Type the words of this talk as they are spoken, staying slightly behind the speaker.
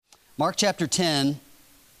Mark chapter 10,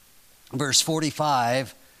 verse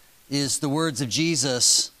 45 is the words of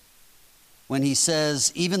Jesus when he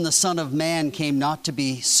says, "Even the Son of Man came not to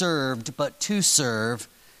be served, but to serve,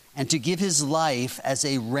 and to give his life as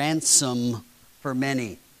a ransom for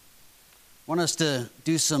many." I want us to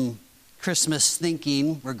do some Christmas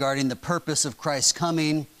thinking regarding the purpose of Christ's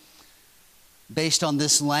coming based on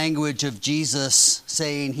this language of Jesus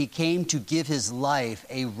saying he came to give his life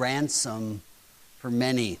a ransom for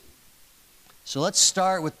many. So let's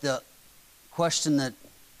start with the question that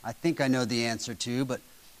I think I know the answer to, but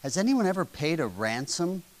has anyone ever paid a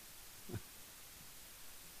ransom?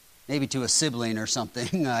 Maybe to a sibling or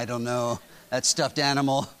something, I don't know. That stuffed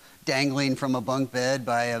animal dangling from a bunk bed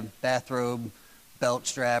by a bathrobe belt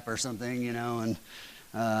strap or something, and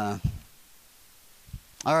all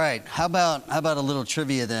right, how about a little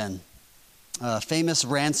trivia then? Famous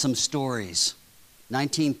ransom stories.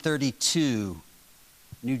 1932,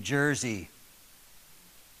 New Jersey.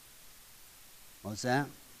 What was that?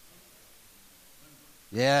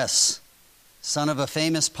 Yes. Son of a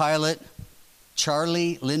famous pilot,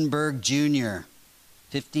 Charlie Lindbergh Jr.,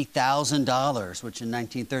 $50,000, which in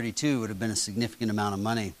 1932 would have been a significant amount of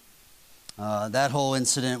money. That whole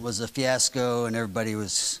incident was a fiasco and everybody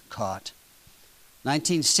was caught.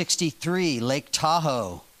 1963, Lake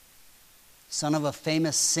Tahoe, son of a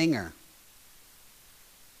famous singer.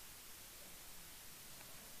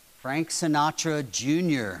 Frank Sinatra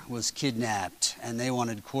Jr. was kidnapped, and they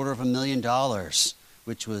wanted $250,000,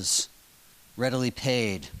 which was readily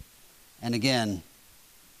paid. And again,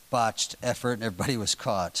 botched effort, and everybody was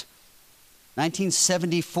caught.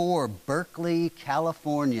 1974, Berkeley,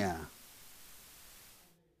 California.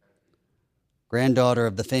 Granddaughter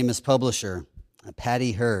of the famous publisher,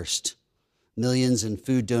 Patty Hearst. Millions in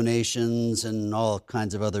food donations and all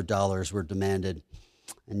kinds of other dollars were demanded.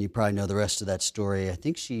 And you probably know the rest of that story. I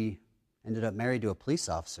think she ended up married to a police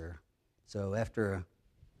officer. So after a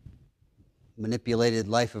manipulated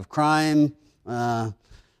life of crime,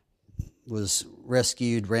 was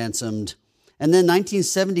rescued, ransomed. And then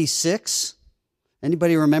 1976,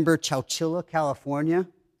 anybody remember Chowchilla, California?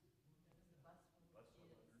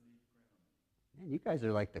 Man, you guys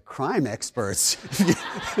are like the crime experts.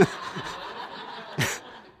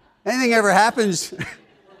 Anything ever happens,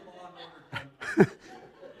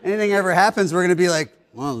 we're going to be like,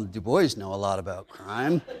 well, Du Bois know a lot about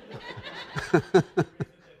crime.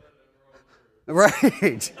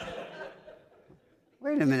 Right.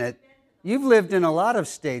 Wait a minute. You've lived in a lot of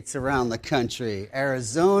states around the country.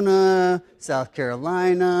 Arizona, South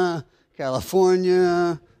Carolina,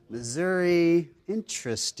 California, Missouri.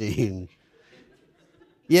 Interesting.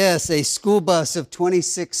 Yes, a school bus of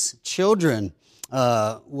 26 children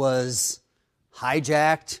was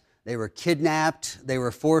hijacked. They were kidnapped. They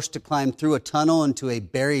were forced to climb through a tunnel into a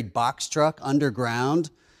buried box truck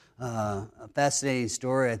underground. A fascinating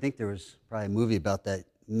story. I think there was probably a movie about that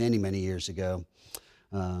many, many years ago.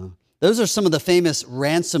 Those are some of the famous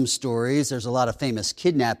ransom stories. There's a lot of famous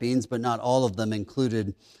kidnappings, but not all of them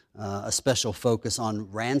included a special focus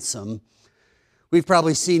on ransom. We've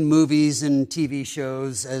probably seen movies and TV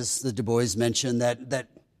shows, as the Du Bois mentioned, that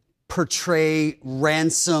portray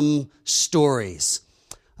ransom stories.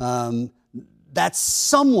 That's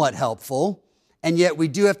somewhat helpful, and yet we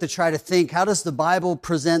do have to try to think, how does the Bible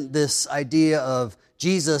present this idea of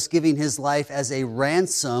Jesus giving his life as a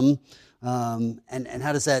ransom, and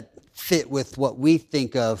how does that fit with what we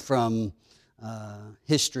think of from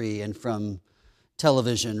history and from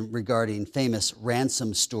television regarding famous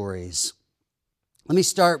ransom stories? Let me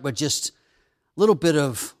start with just a little bit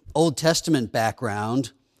of Old Testament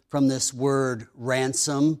background from this word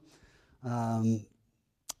ransom.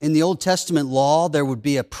 In the Old Testament law, there would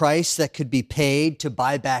be a price that could be paid to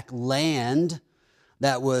buy back land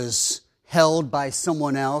that was held by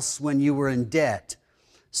someone else when you were in debt.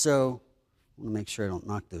 So, I want to make sure I don't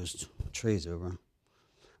knock those trays over.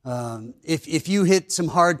 If you hit some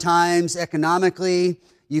hard times economically,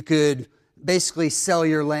 you could basically sell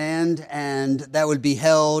your land and that would be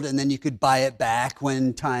held, and then you could buy it back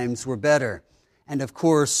when times were better. And of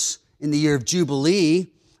course, in the year of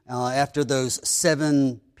Jubilee, after those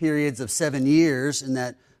 7 periods of 7 years, in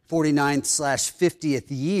that 49th/50th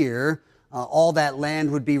year, all that land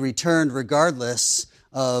would be returned regardless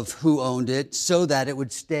of who owned it, so that it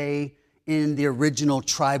would stay in the original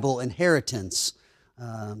tribal inheritance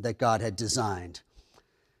that God had designed.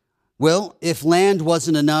 Well, if land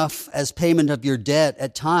wasn't enough as payment of your debt,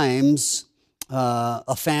 at times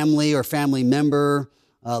a family or family member,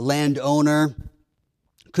 landowner,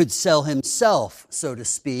 could sell himself, so to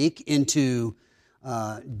speak, into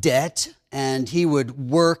debt and he would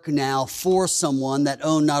work now for someone that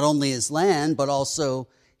owned not only his land, but also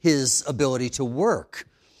his ability to work.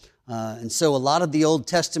 And so a lot of the Old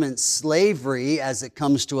Testament slavery, as it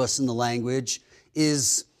comes to us in the language,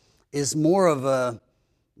 is more of a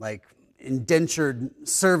like indentured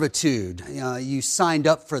servitude. You signed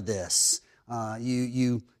up for this.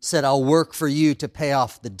 You said, I'll work for you to pay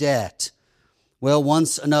off the debt. Well,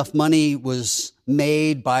 once enough money was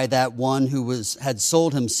made by that one who had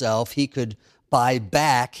sold himself, he could buy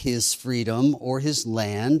back his freedom or his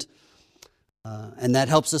land. And that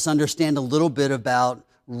helps us understand a little bit about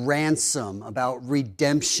ransom, about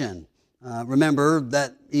redemption. Remember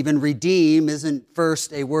that even redeem isn't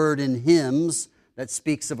first a word in hymns that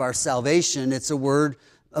speaks of our salvation. It's a word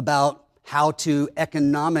about how to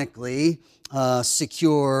economically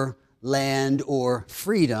secure land or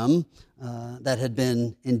freedom that had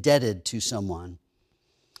been indebted to someone.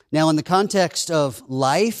 Now, in the context of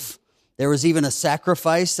life, there was even a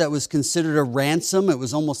sacrifice that was considered a ransom. It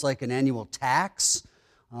was almost like an annual tax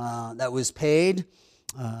that was paid.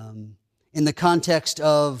 In the context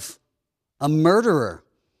of a murderer,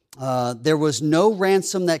 there was no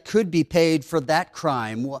ransom that could be paid for that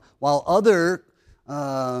crime, while other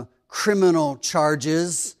criminal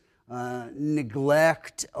charges,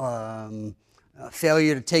 neglect,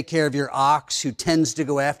 failure to take care of your ox who tends to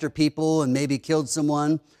go after people and maybe killed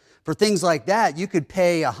someone. For things like that, you could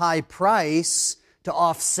pay a high price to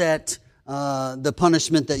offset the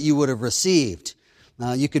punishment that you would have received.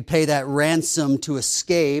 You could pay that ransom to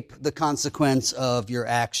escape the consequence of your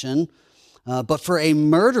action. But for a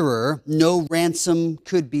murderer, no ransom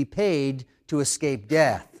could be paid to escape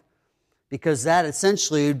death, because that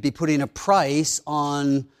essentially would be putting a price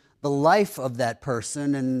on the life of that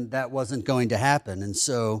person, and that wasn't going to happen. And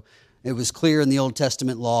so it was clear in the Old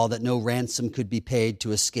Testament law that no ransom could be paid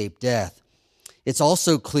to escape death. It's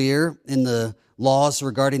also clear in the laws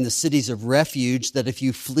regarding the cities of refuge that if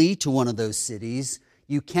you flee to one of those cities,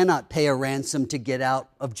 you cannot pay a ransom to get out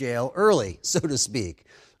of jail early, so to speak.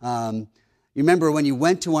 You remember when you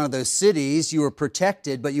went to one of those cities, you were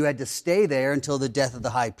protected, but you had to stay there until the death of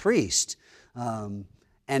the high priest.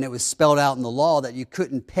 And it was spelled out in the law that you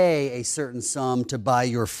couldn't pay a certain sum to buy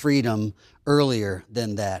your freedom earlier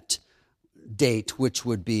than that date, which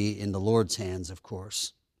would be in the Lord's hands, of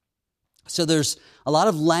course. So there's a lot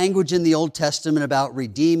of language in the Old Testament about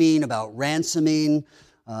redeeming, about ransoming.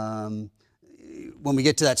 When we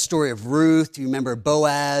get to that story of Ruth, you remember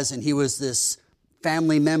Boaz, and he was this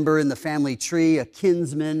family member in the family tree, a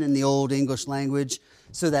kinsman in the Old English language.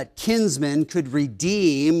 So that kinsman could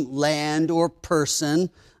redeem land or person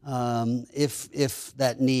if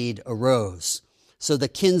that need arose. So the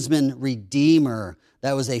kinsman redeemer,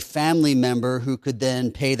 that was a family member who could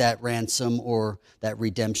then pay that ransom or that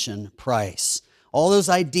redemption price. All those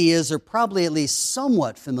ideas are probably at least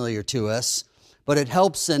somewhat familiar to us, but it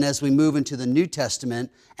helps then as we move into the New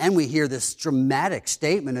Testament and we hear this dramatic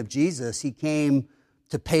statement of Jesus. He came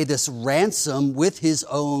to pay this ransom with his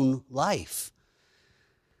own life.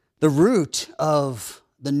 The root of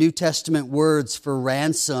the New Testament words for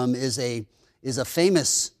ransom is a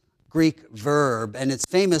famous Greek verb, and it's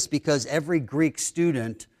famous because every Greek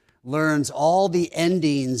student learns all the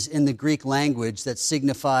endings in the Greek language that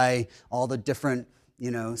signify all the different,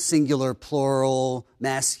 singular, plural,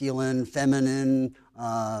 masculine, feminine,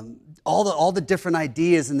 all the different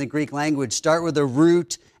ideas in the Greek language start with a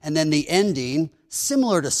root and then the ending,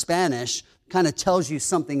 similar to Spanish, kind of tells you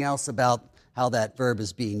something else about how that verb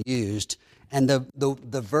is being used. And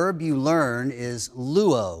the verb you learn is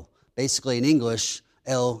luo, basically in English,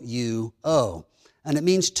 L-U-O. And it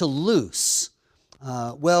means to loose.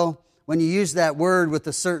 Well, when you use that word with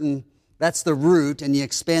that's the root, and you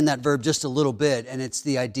expand that verb just a little bit, and it's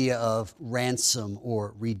the idea of ransom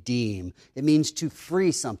or redeem. It means to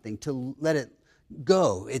free something, to let it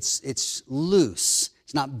go. It's loose.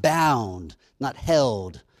 It's not bound, not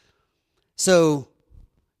held. So,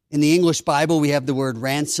 in the English Bible, we have the word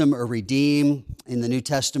ransom or redeem in the New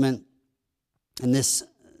Testament. And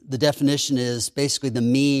the definition is basically the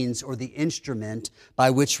means or the instrument by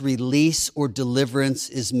which release or deliverance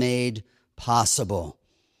is made possible.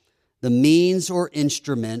 The means or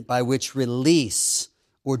instrument by which release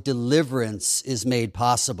or deliverance is made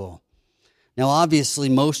possible. Now, obviously,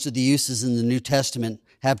 most of the uses in the New Testament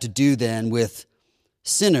have to do then with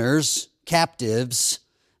sinners, captives,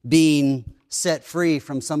 being set free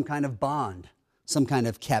from some kind of bond, some kind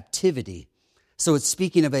of captivity. So it's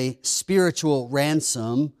speaking of a spiritual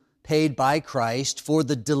ransom paid by Christ for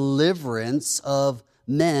the deliverance of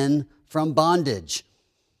men from bondage.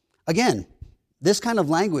 Again, this kind of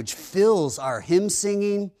language fills our hymn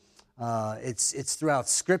singing. It's throughout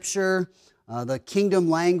Scripture, the kingdom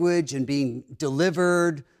language and being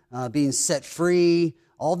delivered, being set free.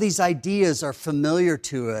 All these ideas are familiar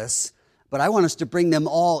to us, but I want us to bring them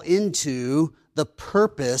all into the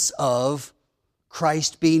purpose of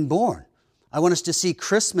Christ being born. I want us to see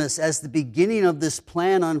Christmas as the beginning of this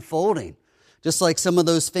plan unfolding. Just like some of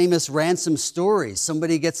those famous Ransom stories,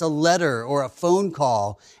 somebody gets a letter or a phone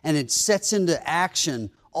call and it sets into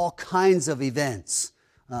action all kinds of events.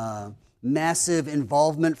 Massive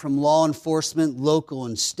involvement from law enforcement, local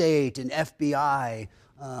and state, and FBI,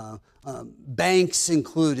 banks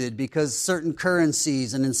included, because certain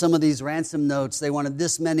currencies, and in some of these ransom notes, they wanted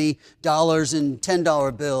this many dollars in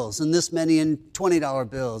 $10 bills, and this many in $20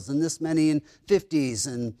 bills, and this many in 50s.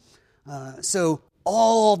 And so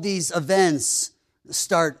all these events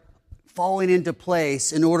start falling into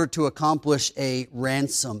place in order to accomplish a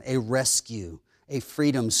ransom, a rescue, a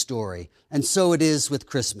freedom story. And so it is with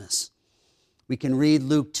Christmas. We can read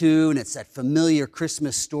Luke 2, and it's that familiar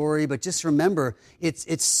Christmas story, but just remember,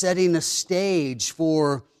 it's setting a stage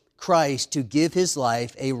for Christ to give his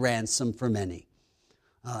life a ransom for many.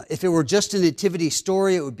 If it were just a nativity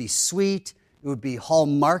story, it would be sweet, it would be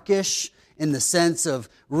hallmarkish in the sense of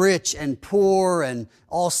rich and poor and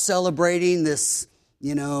all celebrating this,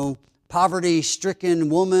 poverty-stricken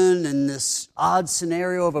woman and this odd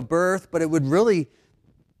scenario of a birth, but it would really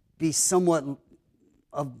be somewhat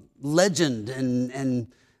of legend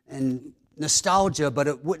and nostalgia, but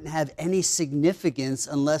it wouldn't have any significance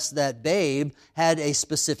unless that babe had a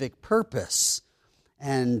specific purpose.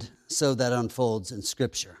 And so that unfolds in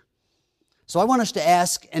Scripture. So I want us to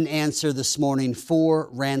ask and answer this morning 4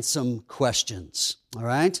 ransom questions. All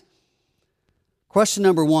right? Question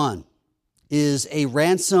number 1 is a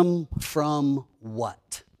ransom from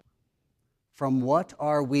what? From what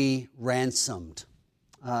are we ransomed?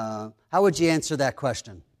 How would you answer that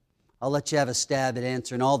question? I'll let you have a stab at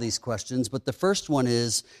answering all these questions, but the first one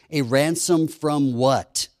is a ransom from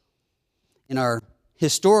what? In our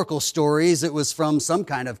historical stories, it was from some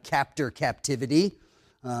kind of captivity,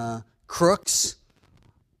 crooks.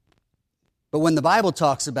 But when the Bible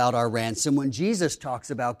talks about our ransom, when Jesus talks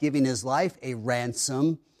about giving his life a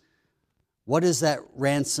ransom, what is that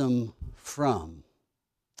ransom from?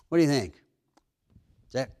 What do you think?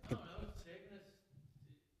 Is that...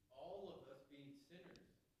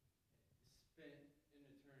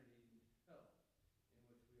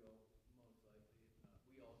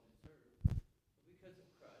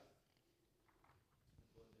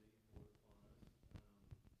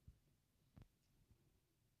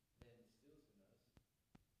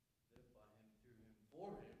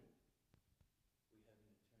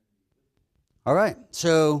 All right,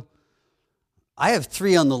 so I have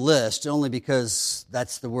 3 on the list, only because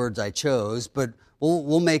that's the words I chose, but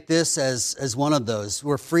we'll make this as one of those.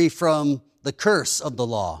 We're free from the curse of the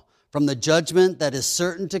law, from the judgment that is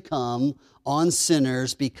certain to come on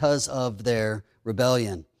sinners because of their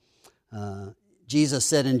rebellion. Jesus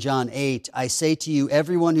said in John 8, I say to you,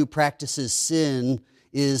 everyone who practices sin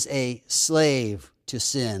is a slave to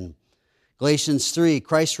sin. Galatians 3,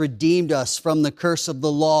 Christ redeemed us from the curse of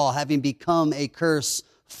the law, having become a curse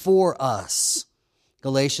for us.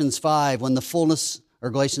 Galatians 5,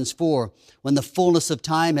 Galatians 4, when the fullness of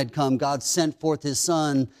time had come, God sent forth his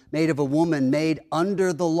Son, made of a woman, made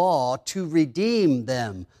under the law, to redeem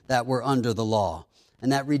them that were under the law.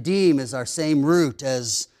 And that redeem is our same root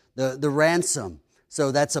as the ransom.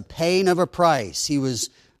 So that's a paying of a price. He was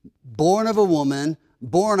born of a woman,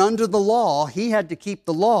 born under the law. He had to keep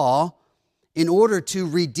the law in order to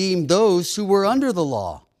redeem those who were under the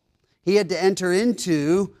law. He had to enter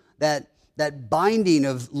into that binding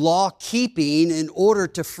of law-keeping in order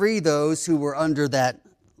to free those who were under that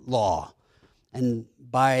law. And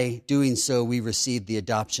by doing so, we received the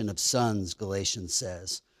adoption of sons, Galatians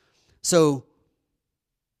says. So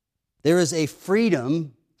there is a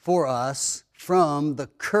freedom for us from the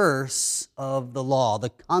curse of the law, the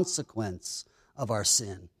consequence of our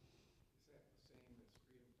sin.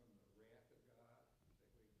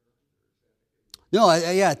 No,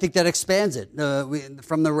 I think that expands it.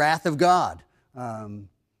 From the wrath of God.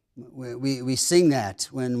 We sing that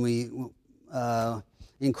when we,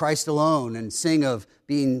 in Christ alone, and sing of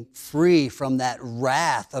being free from that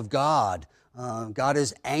wrath of God. God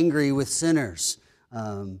is angry with sinners.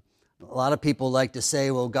 A lot of people like to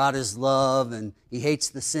say, well, God is love, and he hates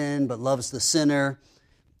the sin, but loves the sinner.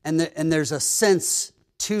 And there's a sense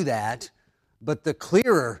to that, but the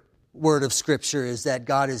clearer word of Scripture is that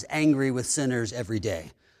God is angry with sinners every day.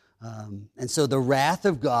 And so the wrath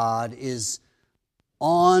of God is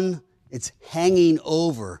it's hanging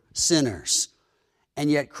over sinners. and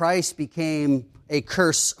yet Christ became a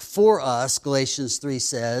curse for us, Galatians 3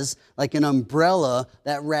 says, like an umbrella,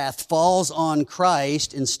 that wrath falls on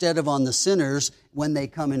Christ instead of on the sinners when they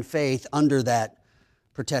come in faith under that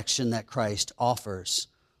protection that Christ offers.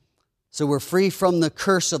 So we're free from the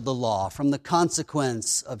curse of the law, from the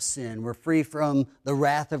consequence of sin. We're free from the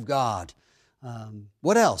wrath of God.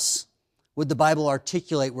 What else would the Bible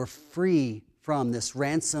articulate we're free from? This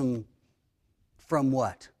ransom from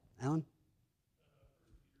what? Alan?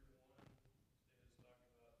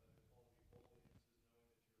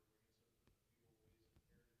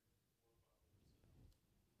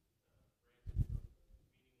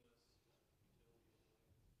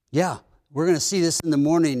 Yeah, we're going to see this in the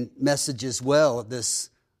morning message as well. This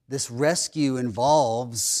rescue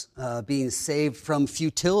involves being saved from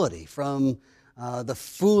futility, from the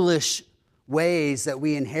foolish ways that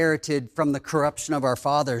we inherited from the corruption of our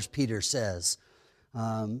fathers, Peter says.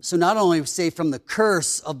 So not only saved from the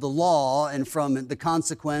curse of the law and from the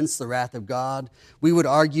consequence, the wrath of God, we would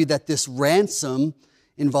argue that this ransom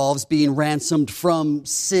involves being ransomed from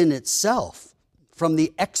sin itself, from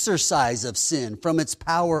the exercise of sin, from its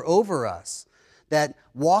power over us, that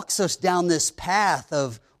walks us down this path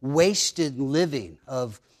of wasted living,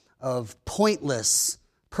 of pointless,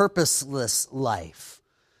 purposeless life.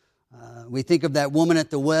 We think of that woman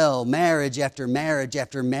at the well, marriage after marriage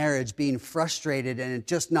after marriage, being frustrated and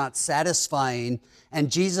just not satisfying.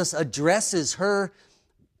 And Jesus addresses her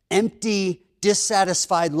empty,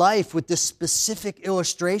 dissatisfied life with this specific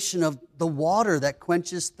illustration of the water that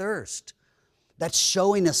quenches thirst. That's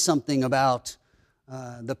showing us something about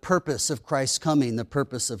the purpose of Christ's coming, the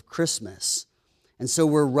purpose of Christmas. And so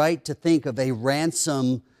we're right to think of a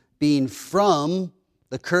ransom being from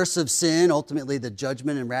the curse of sin, ultimately the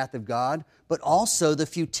judgment and wrath of God, but also the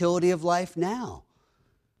futility of life now.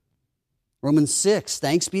 Romans 6,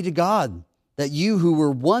 thanks be to God that you who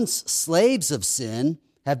were once slaves of sin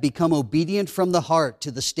have become obedient from the heart to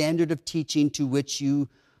the standard of teaching to which you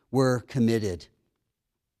were committed.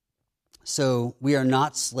 So we are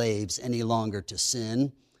not slaves any longer to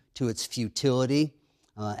sin, to its futility.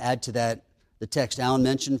 Add to that the text Alan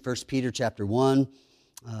mentioned, 1 Peter chapter 1,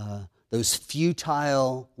 those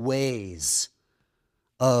futile ways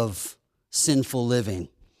of sinful living.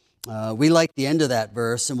 We like the end of that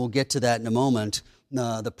verse, and we'll get to that in a moment,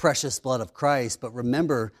 the precious blood of Christ. But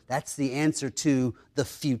remember, that's the answer to the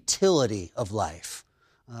futility of life.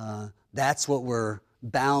 That's what we're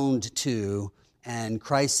bound to. And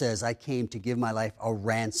Christ says, I came to give my life a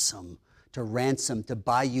ransom, to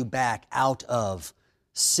buy you back out of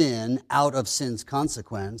sin, out of sin's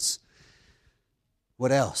consequence.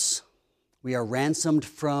 What else? We are ransomed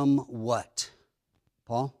from what?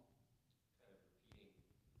 Paul?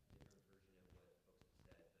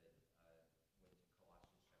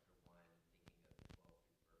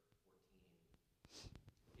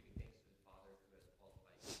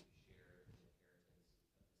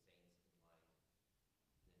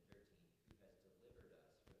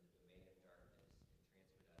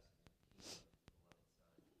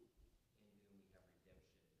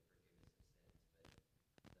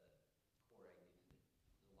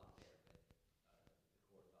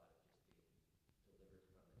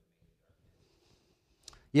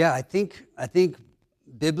 Yeah, I think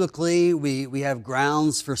biblically we have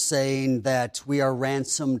grounds for saying that we are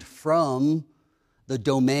ransomed from the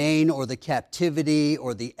domain or the captivity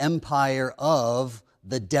or the empire of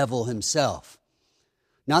the devil himself.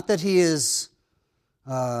 Not that he is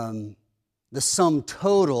the sum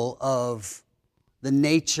total of the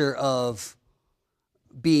nature of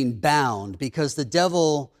being bound, because the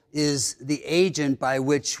devil is the agent by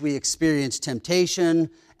which we experience temptation,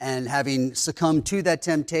 and having succumbed to that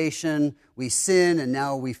temptation, we sin, and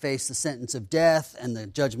now we face the sentence of death and the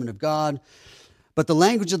judgment of God. But the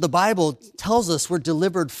language of the Bible tells us we're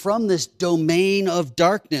delivered from this domain of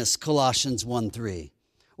darkness, Colossians 1:3,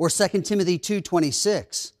 or 2 Timothy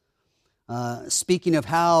 2:26, speaking of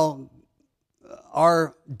how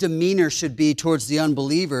our demeanor should be towards the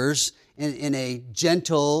unbelievers in a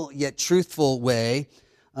gentle yet truthful way,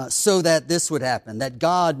 so that this would happen, that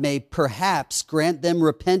God may perhaps grant them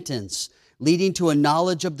repentance, leading to a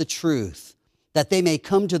knowledge of the truth, that they may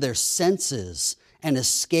come to their senses and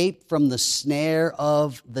escape from the snare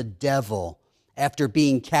of the devil after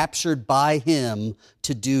being captured by him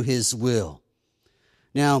to do his will.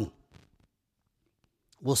 Now,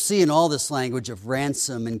 we'll see in all this language of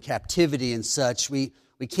ransom and captivity and such, we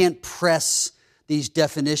can't press these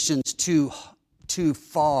definitions too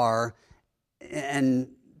far and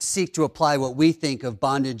seek to apply what we think of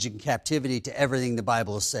bondage and captivity to everything the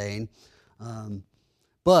Bible is saying.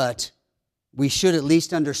 But we should at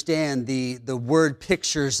least understand the word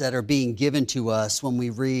pictures that are being given to us when we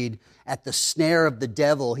read, at the snare of the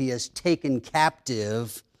devil, he has taken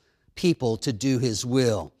captive people to do his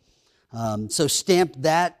will. So stamp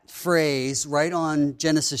that phrase right on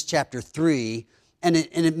Genesis chapter 3, and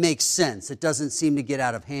it makes sense. It doesn't seem to get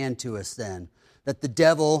out of hand to us then. That the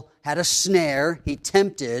devil had a snare, he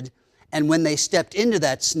tempted, and when they stepped into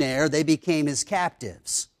that snare, they became his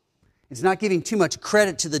captives. It's not giving too much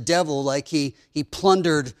credit to the devil like he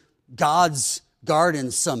plundered God's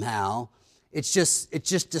garden somehow. It's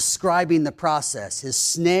just describing the process. His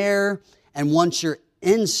snare, and once you're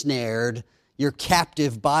ensnared, you're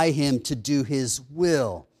captive by him to do his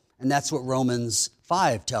will. And that's what Romans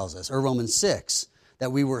 5 tells us, or Romans 6,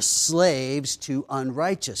 that we were slaves to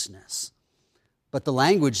unrighteousness. But the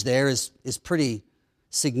language there is pretty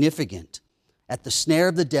significant. At the snare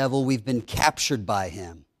of the devil, we've been captured by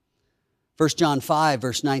him. 1 John 5,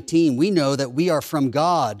 verse 19, we know that we are from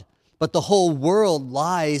God, but the whole world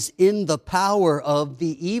lies in the power of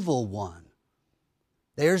the evil one.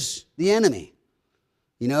 There's the enemy.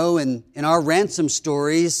 You know, in our ransom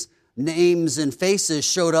stories, names and faces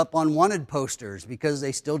showed up on wanted posters because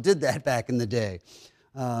they still did that back in the day.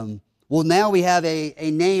 Well, now we have a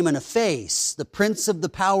name and a face, the prince of the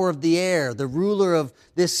power of the air, the ruler of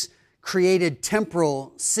this created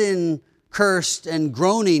temporal sin cursed and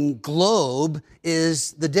groaning globe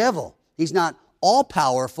is the devil. He's not all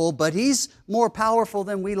powerful, but he's more powerful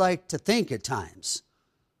than we like to think at times.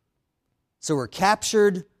 So we're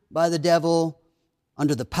captured by the devil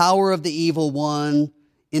under the power of the evil one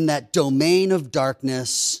in that domain of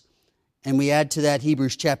darkness. And we add to that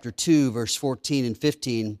Hebrews chapter 2, verse 14 and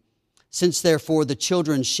 15. Since therefore the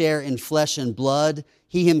children share in flesh and blood,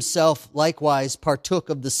 he himself likewise partook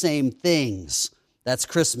of the same things. That's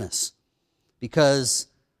Christmas. Because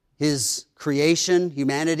his creation,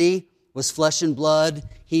 humanity, was flesh and blood,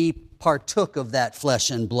 he partook of that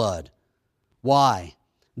flesh and blood. Why?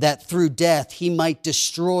 That through death he might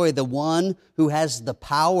destroy the one who has the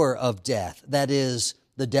power of death, that is,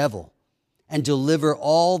 the devil, and deliver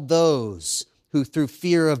all those who through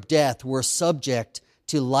fear of death were subject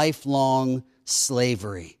to lifelong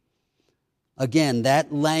slavery. Again,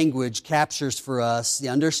 that language captures for us the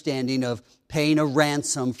understanding of paying a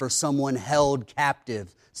ransom for someone held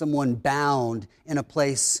captive, someone bound in a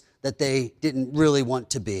place that they didn't really want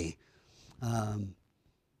to be.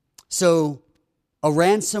 So a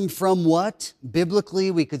ransom from what?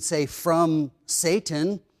 Biblically, we could say from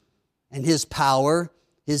Satan and his power,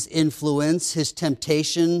 his influence, his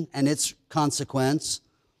temptation, and its consequence.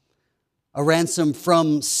 A ransom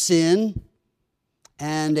from sin,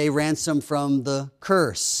 and a ransom from the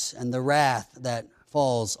curse and the wrath that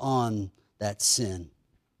falls on that sin.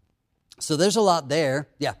 So there's a lot there.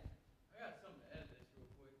 Yeah. I got something to add to this real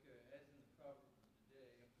quick. As in the Proverbs of today,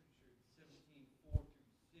 I'm pretty sure it's 17:4 through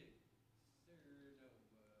 6. This was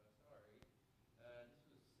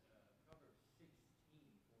Proverbs 16:4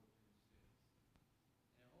 through 6.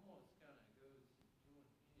 And it almost kind of goes joint hand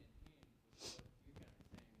in hand with what you're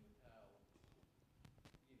kind of saying with how,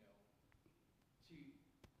 to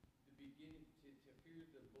the beginning, to fear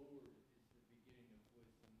the Lord is the beginning of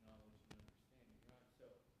wisdom, knowledge, and understanding,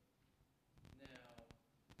 right? So now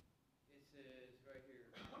it says right here,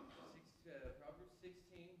 Proverbs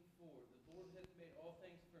 16:4, the Lord hath made all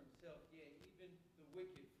things for himself, yea, even the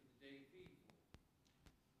wicked for the day of evil.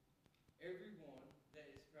 Every one that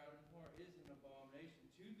is proud in heart is an abomination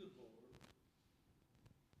to the Lord,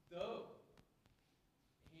 though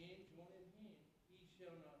hand join in hand, he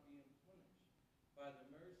shall not be unpunished. By the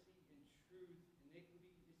mercy and truth,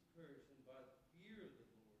 iniquity is cursed, and by the fear of the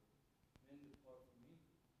Lord, men depart from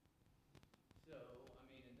evil. So, I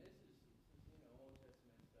mean, and this is Old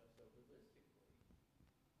Testament stuff, so realistically,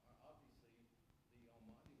 obviously, the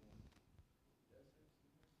Almighty One does have some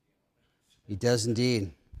mercy on us. He does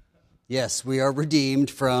indeed. Yes, we are redeemed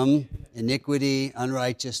from iniquity,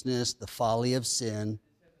 unrighteousness, the folly of sin.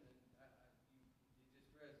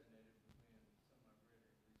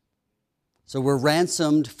 So we're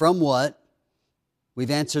ransomed from what?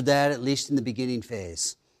 We've answered that at least in the beginning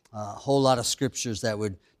phase. A whole lot of scriptures that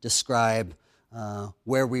would describe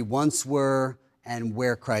where we once were and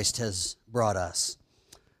where Christ has brought us.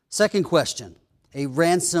 Second question, a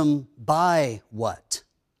ransom by what?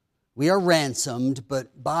 We are ransomed,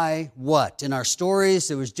 but by what? In our stories,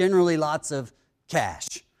 there was generally lots of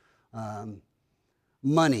cash.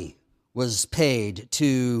 Money was paid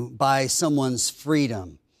to buy someone's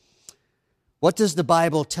freedom. What does the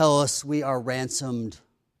Bible tell us we are ransomed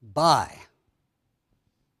by?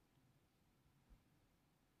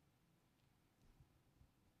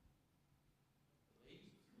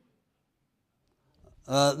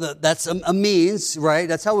 That's a means, right?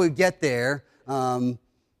 That's how we get there.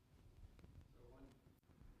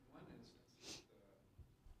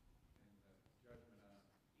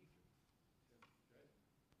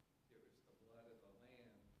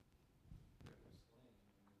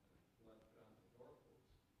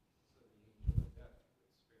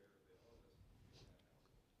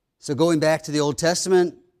 So going back to the Old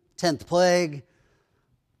Testament, 10th plague,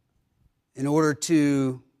 in order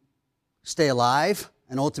to stay alive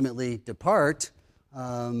and ultimately depart,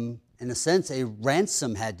 in a sense, a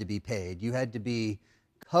ransom had to be paid. You had to be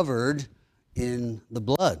covered in the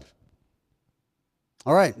blood.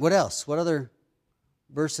 All right, what else? What other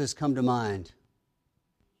verses come to mind?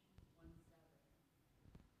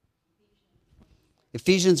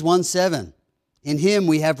 Ephesians 1:7. In him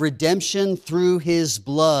we have redemption through his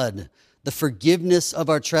blood, the forgiveness of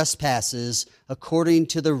our trespasses according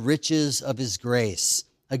to the riches of his grace.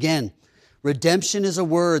 Again, redemption is a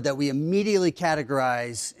word that we immediately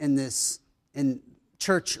categorize in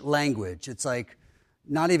church language. It's like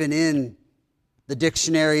not even in the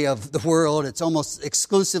dictionary of the world. It's almost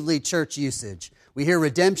exclusively church usage. We hear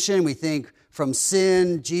redemption, we think from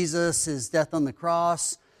sin, Jesus, his death on the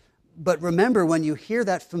cross. But remember, when you hear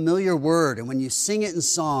that familiar word and when you sing it in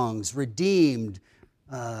songs, redeemed,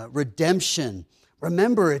 redemption,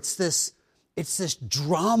 remember it's this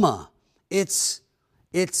drama. It's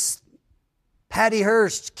Patty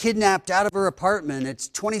Hearst kidnapped out of her apartment. It's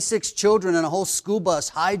 26 children and a whole school bus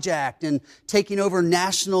hijacked and taking over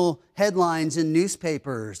national headlines in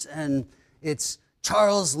newspapers. And it's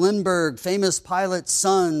Charles Lindbergh, famous pilot's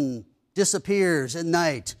son, disappears at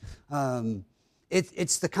night.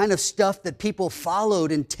 It's the kind of stuff that people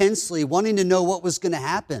followed intensely, wanting to know what was going to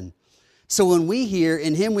happen. So when we hear,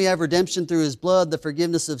 in him we have redemption through his blood, the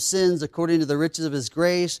forgiveness of sins according to the riches of his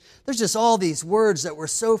grace, there's just all these words that we're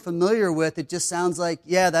so familiar with, it just sounds like,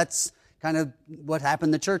 yeah, that's kind of what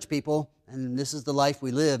happened to church people, and this is the life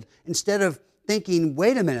we live. Instead of thinking,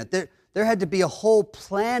 wait a minute, there had to be a whole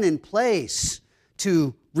plan in place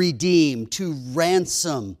to redeem, to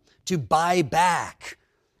ransom, to buy back.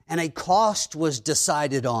 And a cost was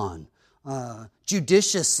decided on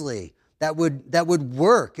judiciously that would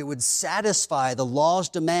work. It would satisfy the law's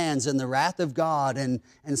demands and the wrath of God, and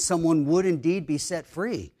someone would indeed be set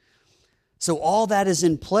free. So all that is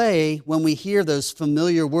in play when we hear those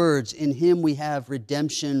familiar words, in him we have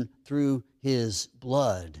redemption through his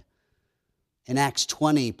blood. In Acts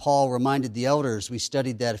 20, Paul reminded the elders, we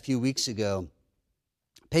studied that a few weeks ago,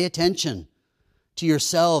 pay attention to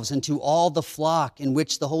yourselves and to all the flock in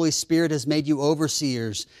which the Holy Spirit has made you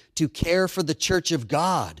overseers, to care for the church of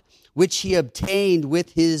God, which he obtained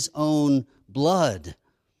with his own blood.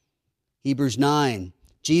 Hebrews 9,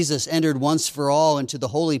 Jesus entered once for all into the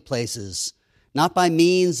holy places, not by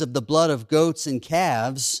means of the blood of goats and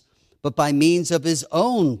calves, but by means of his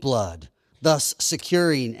own blood, thus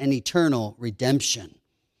securing an eternal redemption.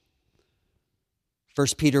 1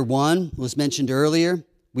 Peter 1 was mentioned earlier.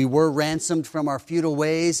 We were ransomed from our futile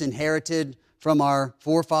ways, inherited from our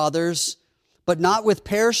forefathers, but not with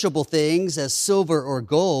perishable things as silver or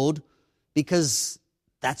gold, because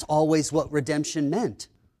that's always what redemption meant.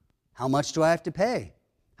 How much do I have to pay?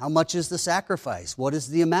 How much is the sacrifice? What is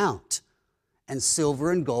the amount? And silver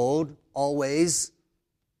and gold always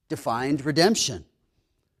defined redemption.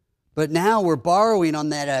 But now we're borrowing on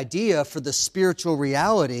that idea for the spiritual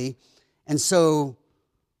reality, and so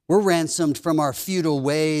we're ransomed from our futile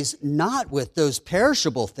ways, not with those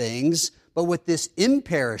perishable things, but with this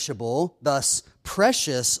imperishable, thus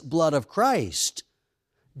precious blood of Christ.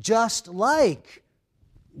 Just like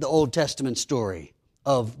the Old Testament story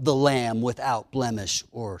of the Lamb without blemish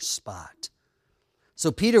or spot.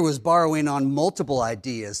 So Peter was borrowing on multiple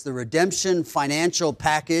ideas, the redemption financial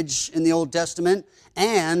package in the Old Testament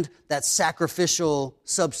and that sacrificial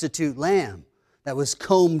substitute lamb that was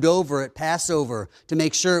combed over at Passover to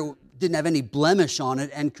make sure it didn't have any blemish on it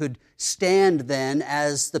and could stand then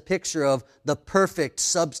as the picture of the perfect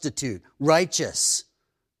substitute, righteous,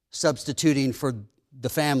 substituting for the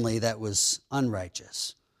family that was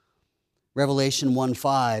unrighteous. Revelation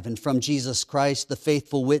 1:5, and from Jesus Christ, the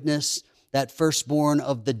faithful witness, that firstborn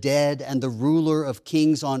of the dead and the ruler of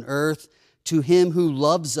kings on earth, to him who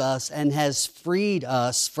loves us and has freed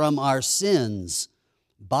us from our sins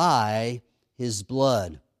by his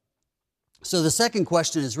blood. So the second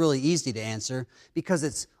question is really easy to answer because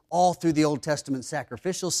it's all through the Old Testament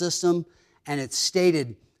sacrificial system, and it's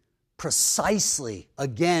stated precisely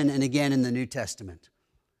again and again in the New Testament.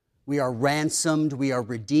 We are ransomed, we are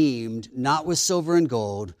redeemed, not with silver and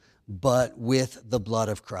gold, but with the blood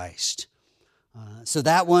of Christ. So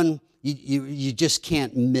that one, you just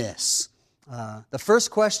can't miss. The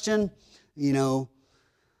first question,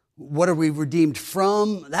 what are we redeemed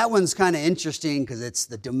from? That one's kind of interesting because it's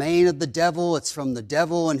the domain of the devil. It's from the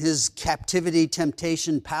devil and his captivity,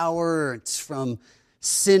 temptation, power. It's from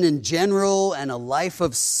sin in general and a life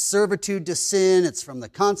of servitude to sin. It's from the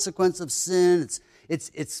consequence of sin.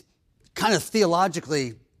 It's kind of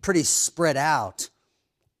theologically pretty spread out.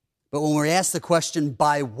 But when we ask the question,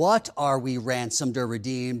 by what are we ransomed or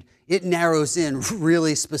redeemed, it narrows in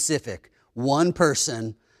really specific. One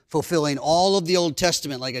person fulfilling all of the Old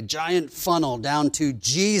Testament like a giant funnel down to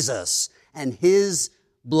Jesus, and his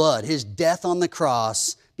blood, his death on the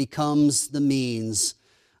cross becomes the means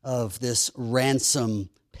of this ransom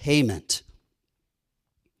payment.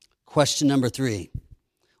 Question number 3.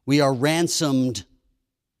 We are ransomed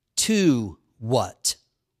to what?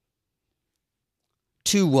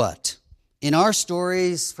 To what? In our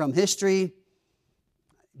stories from history,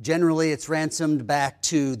 generally it's ransomed back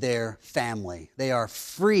to their family. They are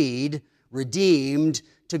freed, redeemed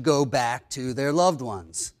to go back to their loved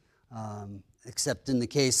ones. Except in the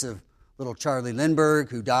case of little Charlie Lindbergh,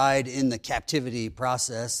 who died in the captivity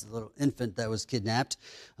process, the little infant that was kidnapped.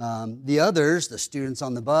 The others, the students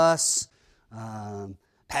on the bus,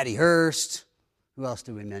 Patty Hearst, who else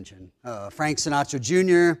did we mention? Frank Sinatra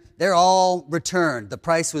Jr., they're all returned. The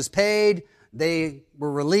price was paid, they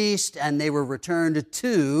were released, and they were returned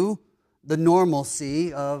to the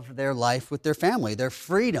normalcy of their life with their family, their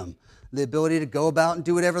freedom, the ability to go about and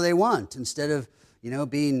do whatever they want instead of,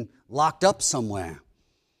 being locked up somewhere.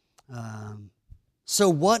 So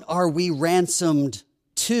what are we ransomed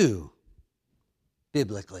to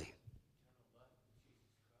biblically?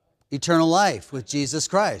 Eternal life with Jesus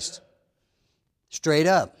Christ. Straight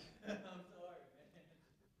up.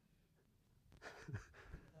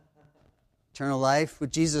 Eternal life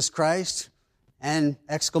with Jesus Christ and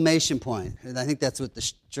exclamation point. And I think that's what the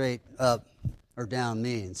straight up or down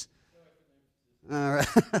means. All right,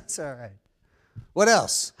 that's all right. What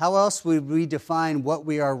else? How else would we define what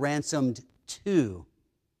we are ransomed to?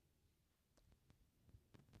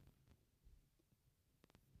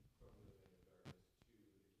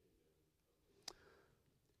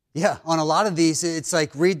 Yeah, on a lot of these, it's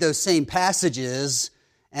like read those same passages.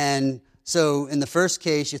 And so in the first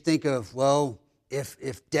case, you think of, well,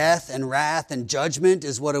 if death and wrath and judgment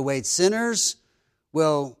is what awaits sinners,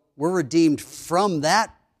 well, we're redeemed from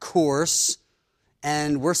that course,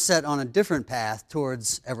 and we're set on a different path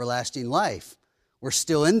towards everlasting life. We're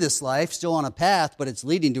still in this life, still on a path, but it's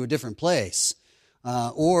leading to a different place.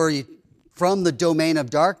 From the domain of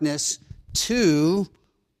darkness to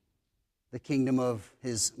the kingdom of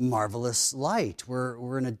his marvelous light.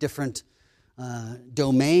 We're in a different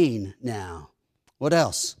domain now. What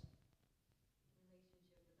else?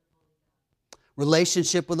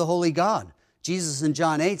 Relationship with the Holy God. Jesus in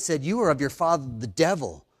John 8 said, you are of your father the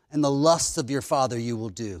devil, and the lusts of your father you will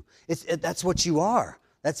do. That's what you are.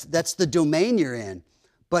 That's the domain you're in.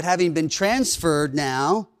 But having been transferred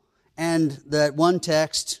now, and that one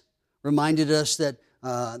text reminded us that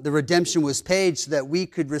the redemption was paid so that we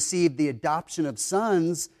could receive the adoption of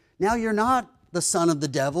sons. Now you're not the son of the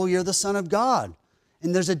devil, you're the son of God.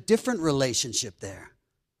 And there's a different relationship there.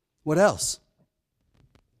 What else?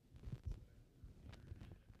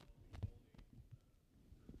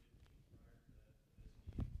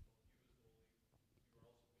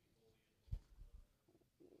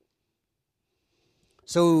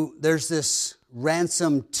 So there's this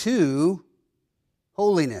ransom to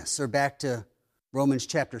holiness, or back to Romans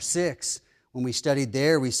chapter 6. When we studied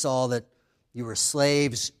there, we saw that you were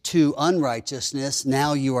slaves to unrighteousness.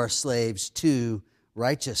 Now you are slaves to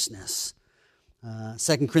righteousness.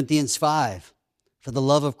 2 Corinthians 5. For the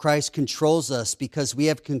love of Christ controls us, because we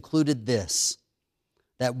have concluded this,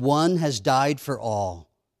 that one has died for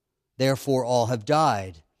all, therefore all have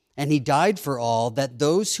died. And he died for all, that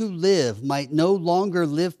those who live might no longer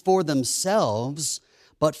live for themselves,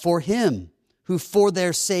 but for him who for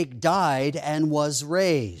their sake died and was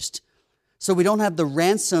raised. So we don't have the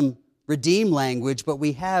ransom redeem language, but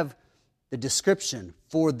we have the description.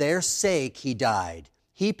 For their sake he died.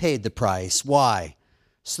 He paid the price. Why?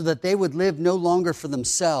 So that they would live no longer for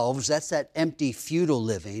themselves. That's that empty, futile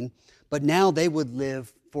living. But now they would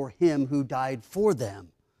live for him who died for them.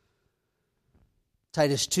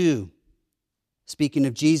 Titus 2, speaking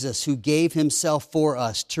of Jesus, who gave himself for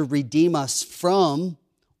us to redeem us from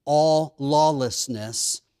all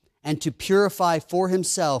lawlessness and to purify for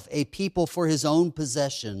himself a people for his own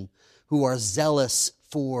possession who are zealous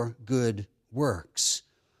for good works.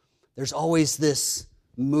 There's always this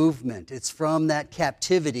movement. It's from that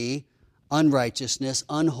captivity, unrighteousness,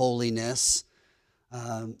 unholiness,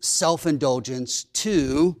 self-indulgence,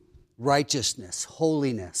 to righteousness,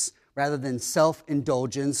 holiness, rather than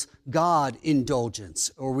self-indulgence, God-indulgence,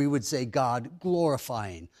 or we would say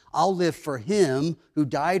God-glorifying. I'll live for him who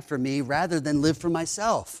died for me rather than live for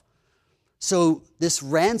myself. So this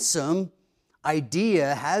ransom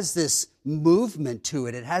idea has this movement to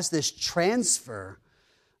it. It has this transfer.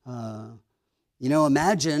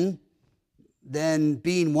 Imagine then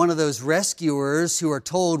being one of those rescuers who are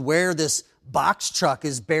told where this box truck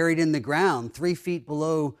is buried in the ground, 3 feet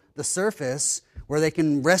below the surface, where they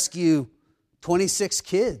can rescue 26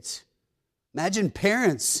 kids. Imagine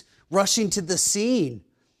parents rushing to the scene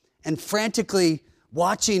and frantically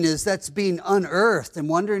watching as that's being unearthed and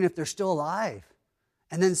wondering if they're still alive,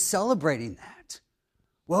 and then celebrating that.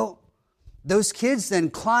 Well, those kids then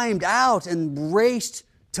climbed out and raced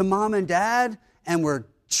to mom and dad and were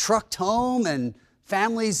trucked home, and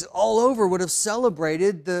families all over would have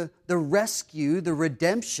celebrated the rescue, the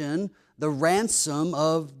redemption, the ransom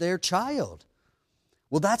of their child.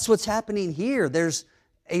 Well, that's what's happening here. There's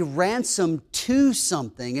a ransom to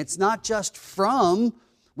something. It's not just from.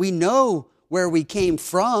 We know where we came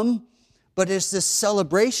from, but it's this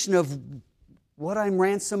celebration of what I'm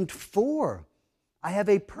ransomed for. I have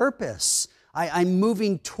a purpose. I'm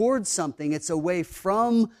moving towards something. It's away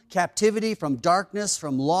from captivity, from darkness,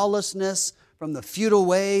 from lawlessness, from the futile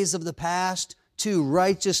ways of the past, to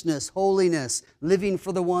righteousness, holiness, living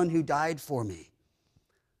for the one who died for me.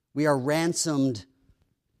 We are ransomed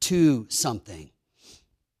to something.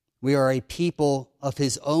 We are a people of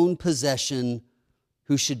his own possession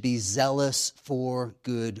who should be zealous for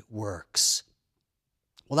good works.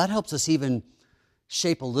 Well, that helps us even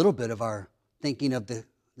shape a little bit of our thinking of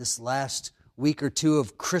this last week or two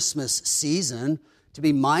of Christmas season, to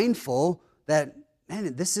be mindful that,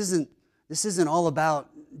 man, this isn't all about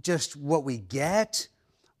just what we get,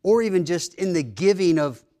 or even just in the giving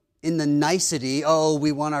of, in the nicety,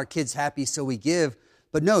 we want our kids happy so we give.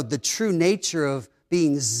 But no, the true nature of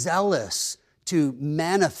being zealous to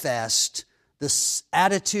manifest this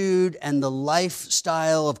attitude and the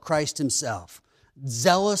lifestyle of Christ himself.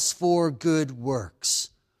 Zealous for good works.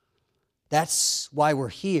 That's why we're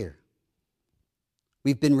here.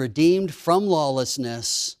 We've been redeemed from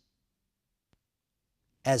lawlessness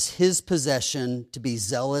as his possession to be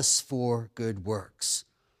zealous for good works.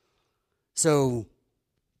 So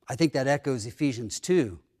I think that echoes Ephesians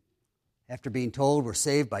 2. After being told we're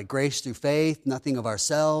saved by grace through faith, nothing of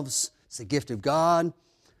ourselves, it's a gift of God.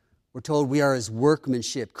 We're told we are his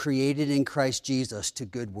workmanship, created in Christ Jesus to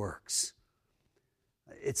good works.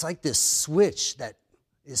 It's like this switch that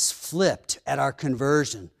is flipped at our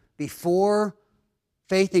conversion. Before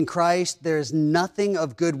faith in Christ, there is nothing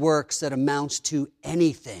of good works that amounts to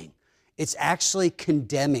anything. It's actually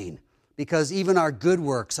condemning, because even our good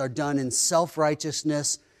works are done in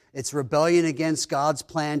self-righteousness. It's rebellion against God's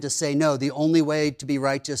plan to say, no, the only way to be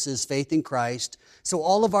righteous is faith in Christ. So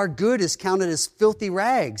all of our good is counted as filthy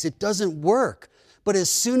rags. It doesn't work. But as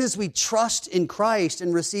soon as we trust in Christ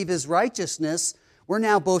and receive his righteousness, we're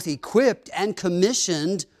now both equipped and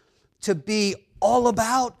commissioned to be all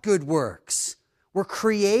about good works. We're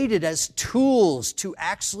created as tools to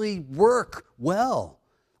actually work well.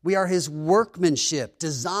 We are his workmanship,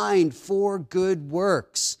 designed for good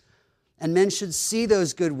works. And men should see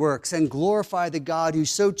those good works and glorify the God who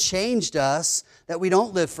so changed us that we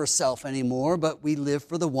don't live for self anymore, but we live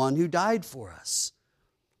for the one who died for us.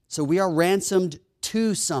 So we are ransomed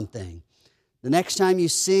to something. The next time you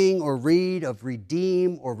sing or read of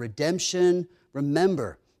redeem or redemption,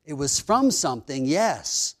 remember, it was from something,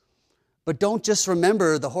 yes. But don't just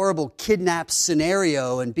remember the horrible kidnap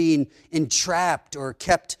scenario and being entrapped or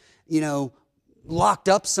kept, locked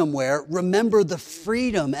up somewhere. Remember the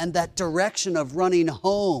freedom and that direction of running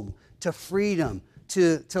home to freedom,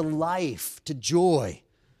 to life, to joy,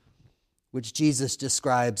 which Jesus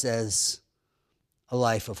describes as a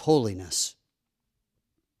life of holiness.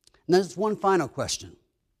 And there's one final question.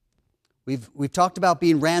 We've talked about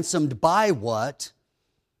being ransomed by what,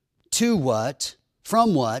 to what,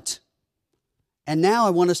 from what, and now I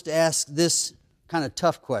want us to ask this kind of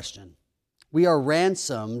tough question. We are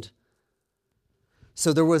ransomed.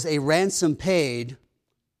 So there was a ransom paid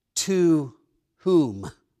to whom?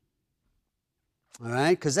 All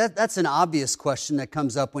right, because that's an obvious question that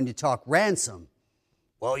comes up when you talk ransom.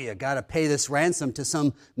 Well, you got to pay this ransom to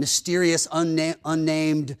some mysterious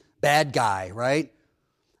unnamed bad guy, right?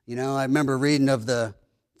 I remember reading of the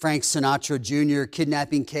Frank Sinatra Jr.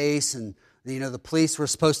 kidnapping case, and the police were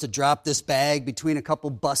supposed to drop this bag between a couple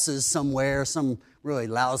buses somewhere, some really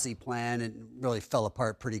lousy plan. It really fell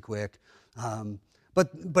apart pretty quick.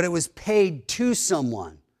 But it was paid to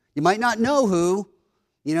someone. You might not know who.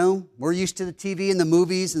 You know, we're used to the TV and the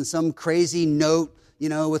movies and some crazy note,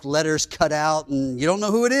 with letters cut out, and you don't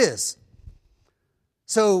know who it is.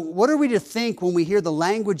 So what are we to think when we hear the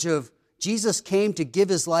language of Jesus came to give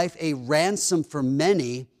his life a ransom for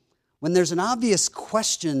many, when there's an obvious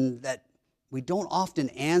question that we don't often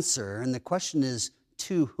answer, and the question is,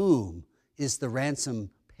 to whom is the ransom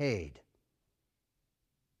paid?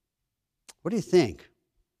 What do you think?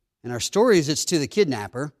 In our stories, it's to the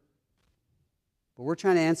kidnapper, but we're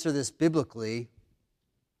trying to answer this biblically,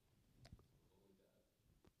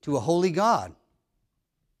 to a holy God.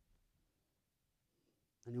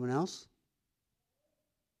 Anyone else?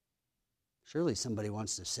 Surely somebody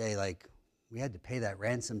wants to say, like, we had to pay that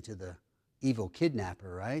ransom to the evil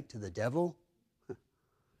kidnapper, right? To the devil?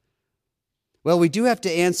 Well, we do have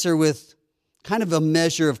to answer with kind of a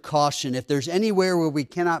measure of caution. If there's anywhere where we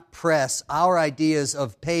cannot press our ideas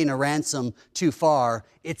of paying a ransom too far,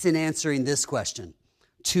 it's in answering this question: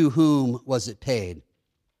 to whom was it paid?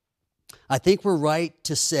 I think we're right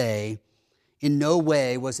to say in no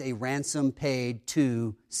way was a ransom paid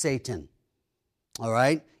to Satan. All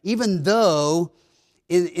right? Even though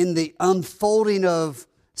in the unfolding of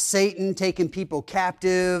Satan taking people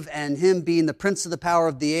captive and him being the prince of the power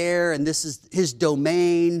of the air, and this is his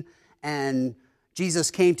domain, and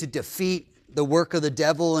Jesus came to defeat the work of the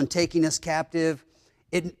devil and taking us captive,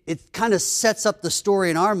 it kind of sets up the story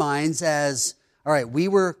in our minds as, all right, we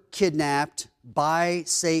were kidnapped by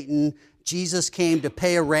Satan. Jesus came to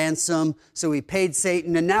pay a ransom, so he paid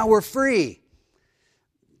Satan, and now we're free.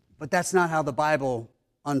 But that's not how the Bible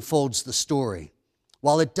unfolds the story.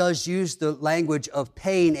 While it does use the language of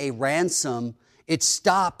paying a ransom, it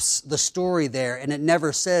stops the story there, and it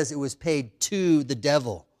never says it was paid to the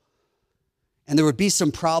devil. And there would be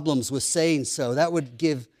some problems with saying so. That would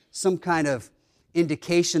give some kind of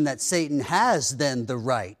indication that Satan has then the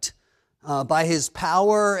right. By his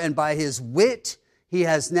power and by his wit, he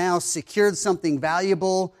has now secured something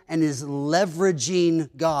valuable and is leveraging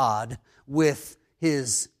God with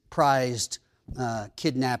his prized,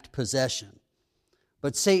 kidnapped possession.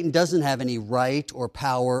 But Satan doesn't have any right or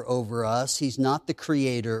power over us. He's not the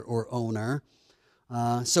creator or owner.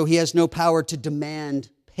 So he has no power to demand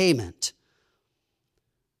payment.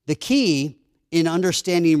 The key in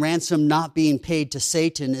understanding ransom not being paid to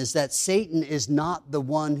Satan is that Satan is not the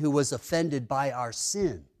one who was offended by our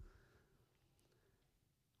sin.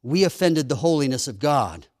 We offended the holiness of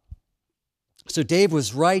God. So Dave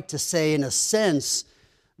was right to say, in a sense,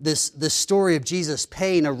 this story of Jesus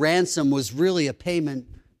paying a ransom was really a payment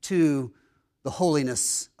to the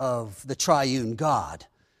holiness of the triune God,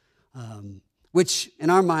 which in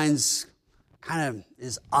our minds kind of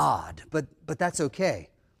is odd, but that's okay.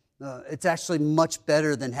 It's actually much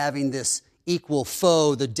better than having this equal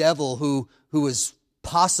foe, the devil, who is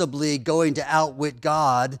possibly going to outwit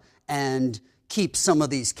God and keep some of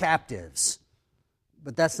these captives.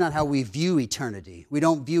 But that's not how we view eternity. We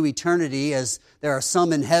don't view eternity as there are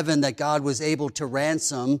some in heaven that God was able to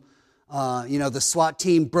ransom. The SWAT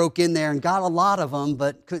team broke in there and got a lot of them,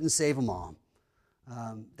 but couldn't save them all.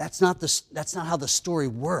 That's not how the story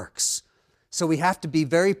works. So we have to be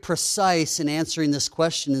very precise in answering this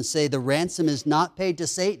question and say the ransom is not paid to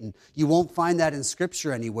Satan. You won't find that in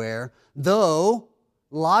Scripture anywhere, though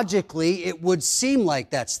logically it would seem like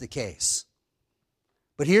that's the case.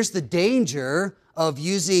 But here's the danger of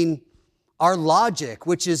using our logic,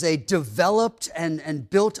 which is a developed and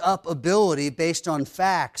built up ability based on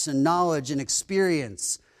facts and knowledge and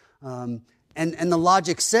experience. And the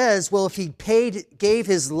logic says, well, if he gave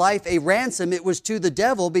his life a ransom, it was to the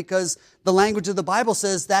devil, because the language of the Bible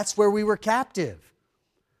says that's where we were captive.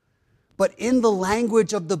 But in the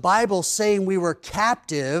language of the Bible saying we were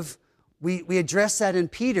captive, we address that in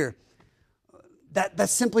Peter.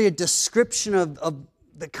 That's simply a description of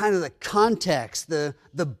the kind of the context, the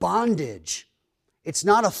bondage. It's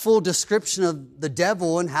not a full description of the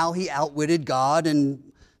devil and how he outwitted God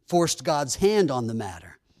and forced God's hand on the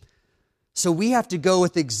matter. So we have to go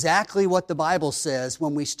with exactly what the Bible says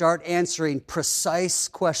when we start answering precise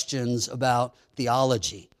questions about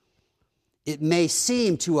theology. It may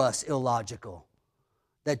seem to us illogical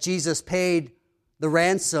that Jesus paid the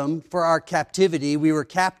ransom for our captivity. We were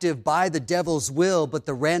captive by the devil's will, but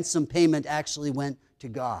the ransom payment actually went to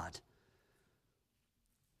God.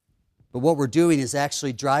 But what we're doing is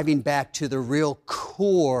actually driving back to the real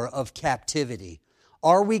core of captivity.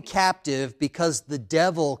 Are we captive because the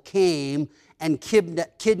devil came and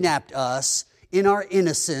kidnapped us in our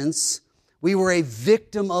innocence? We were a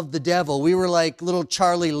victim of the devil. We were like little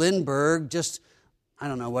Charlie Lindbergh, just, I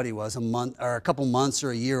don't know what he was, a month or a couple months or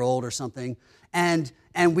a year old or something. And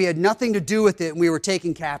we had nothing to do with it, and we were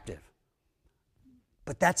taken captive.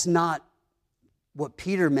 But that's not what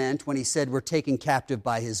Peter meant when he said we're taken captive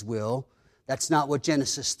by his will. That's not what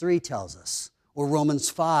Genesis 3 tells us, or Romans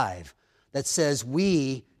 5, that says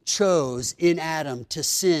we chose in Adam to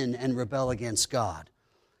sin and rebel against God.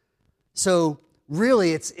 So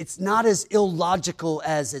really, it's not as illogical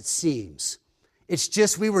as it seems. It's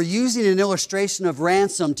just we were using an illustration of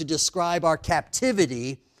ransom to describe our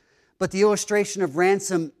captivity, but the illustration of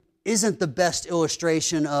ransom isn't the best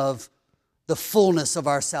illustration of the fullness of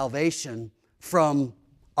our salvation from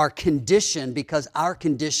our condition, because our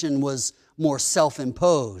condition was more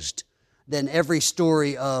self-imposed than every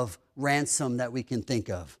story of ransom that we can think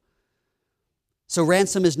of. So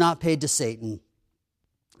ransom is not paid to Satan.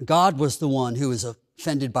 God was the one who was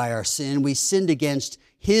offended by our sin. We sinned against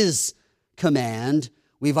his command.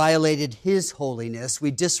 We violated his holiness.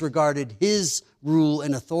 We disregarded his rule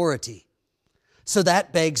and authority. So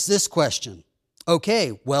that begs this question.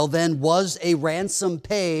 Okay, well then, was a ransom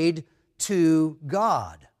paid to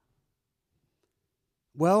God?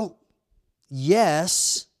 Well,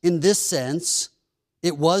 yes, in this sense,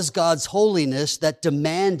 it was God's holiness that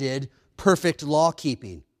demanded perfect law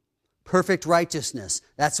keeping, perfect righteousness.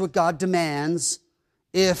 That's what God demands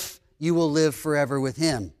if you will live forever with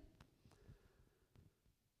him.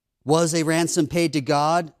 Was a ransom paid to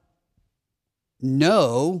God?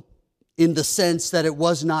 No, in the sense that it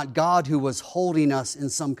was not God who was holding us in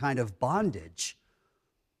some kind of bondage.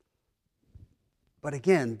 But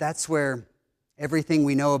again, that's where everything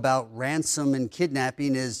we know about ransom and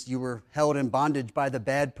kidnapping is you were held in bondage by the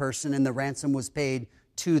bad person and the ransom was paid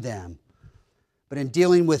to them. But in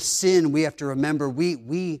dealing with sin, we have to remember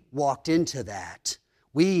we walked into that.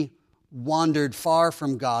 We wandered far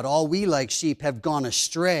from God. All we like sheep have gone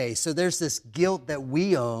astray. So there's this guilt that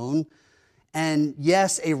we own. And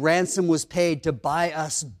yes, a ransom was paid to buy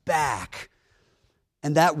us back.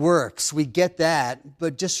 And that works. We get that.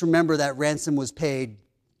 But just remember that ransom was paid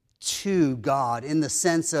to God in the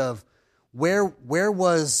sense of where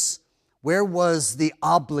was the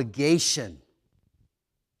obligation?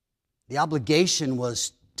 The obligation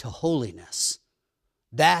was to holiness.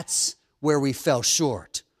 That's where we fell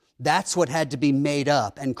short. That's what had to be made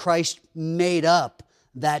up. And Christ made up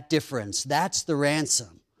that difference. That's the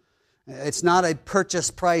ransom. It's not a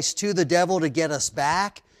purchase price to the devil to get us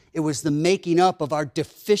back. It was the making up of our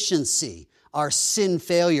deficiency, our sin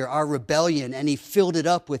failure, our rebellion, and he filled it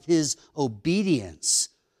up with his obedience.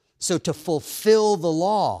 So to fulfill the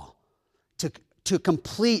law, to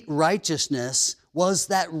complete righteousness was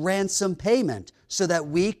that ransom payment so that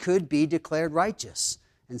we could be declared righteous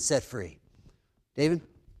and set free. David?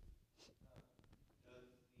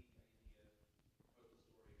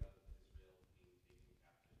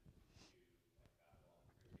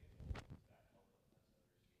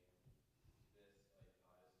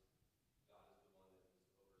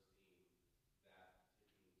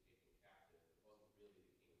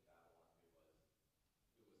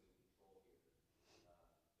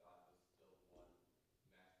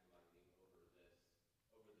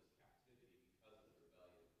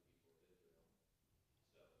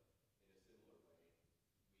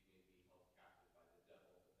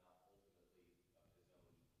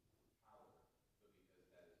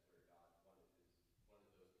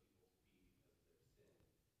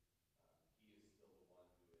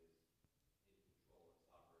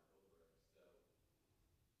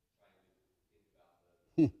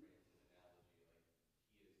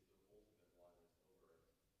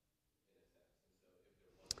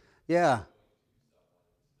 Yeah.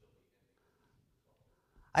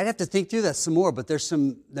 I'd have to think through that some more, but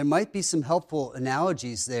there might be some helpful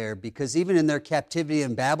analogies there, because even in their captivity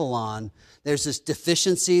in Babylon, there's this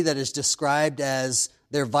deficiency that is described as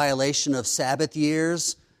their violation of Sabbath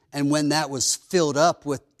years, and when that was filled up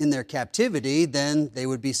in their captivity, then they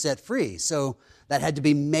would be set free. So that had to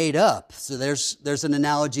be made up. So there's an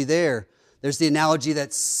analogy there. There's the analogy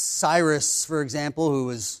that Cyrus, for example, who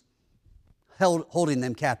was holding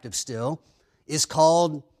them captive still, is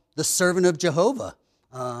called the servant of Jehovah.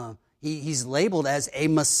 He's labeled as a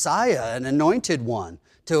Messiah, an anointed one,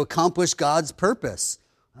 to accomplish God's purpose.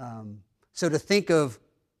 So to think of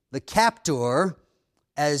the captor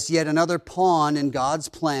as yet another pawn in God's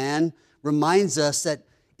plan reminds us that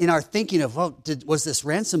in our thinking of, was this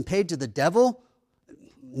ransom paid to the devil?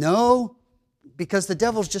 No, because the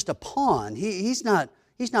devil's just a pawn. He's not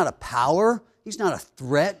a power. He's not a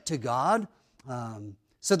threat to God.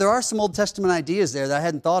 So there are some Old Testament ideas there that I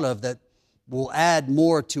hadn't thought of that will add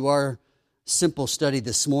more to our simple study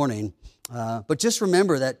this morning. But just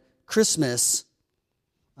remember that Christmas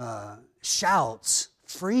shouts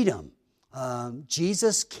freedom.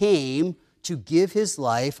 Jesus came to give his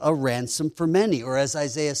life a ransom for many, or as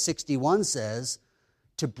Isaiah 61 says,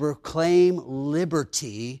 to proclaim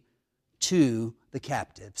liberty to the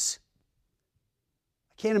captives.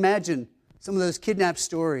 I can't imagine some of those kidnapped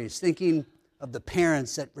stories, thinking of the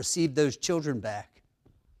parents that received those children back,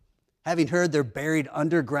 having heard they're buried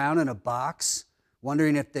underground in a box,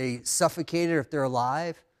 wondering if they suffocated or if they're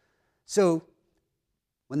alive. So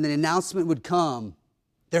when the announcement would come,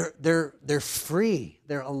 they're free,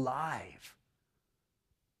 they're alive.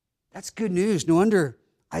 That's good news. No wonder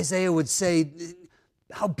Isaiah would say,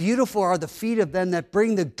 how beautiful are the feet of them that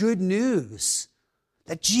bring the good news,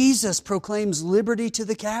 that Jesus proclaims liberty to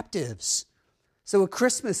the captives. So at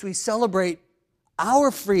Christmas, we celebrate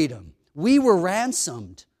our freedom. We were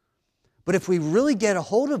ransomed. But if we really get a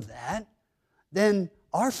hold of that, then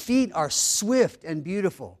our feet are swift and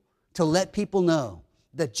beautiful to let people know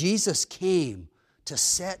that Jesus came to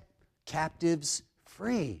set captives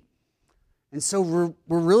free. And so we're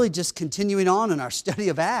really just continuing on in our study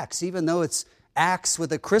of Acts, even though it's Acts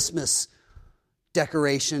with a Christmas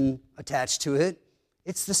decoration attached to it.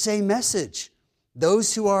 It's the same message.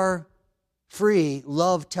 Those who are free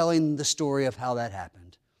love telling the story of how that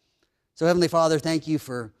happened. So Heavenly Father, thank you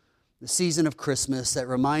for the season of Christmas that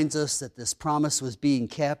reminds us that this promise was being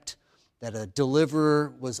kept, that a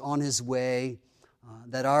deliverer was on his way,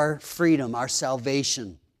 that our freedom, our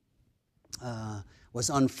salvation was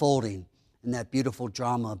unfolding in that beautiful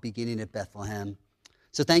drama beginning at Bethlehem.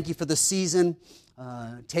 So thank you for the season.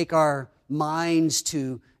 Take our minds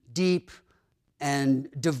to deep and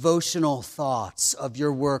devotional thoughts of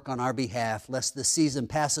your work on our behalf, lest the season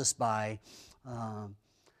pass us by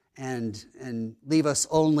and leave us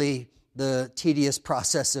only the tedious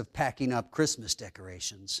process of packing up Christmas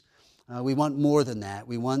decorations. We want more than that.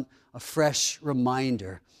 We want a fresh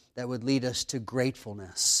reminder that would lead us to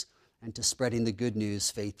gratefulness and to spreading the good news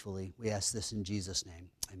faithfully. We ask this in Jesus' name.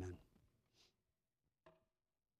 Amen.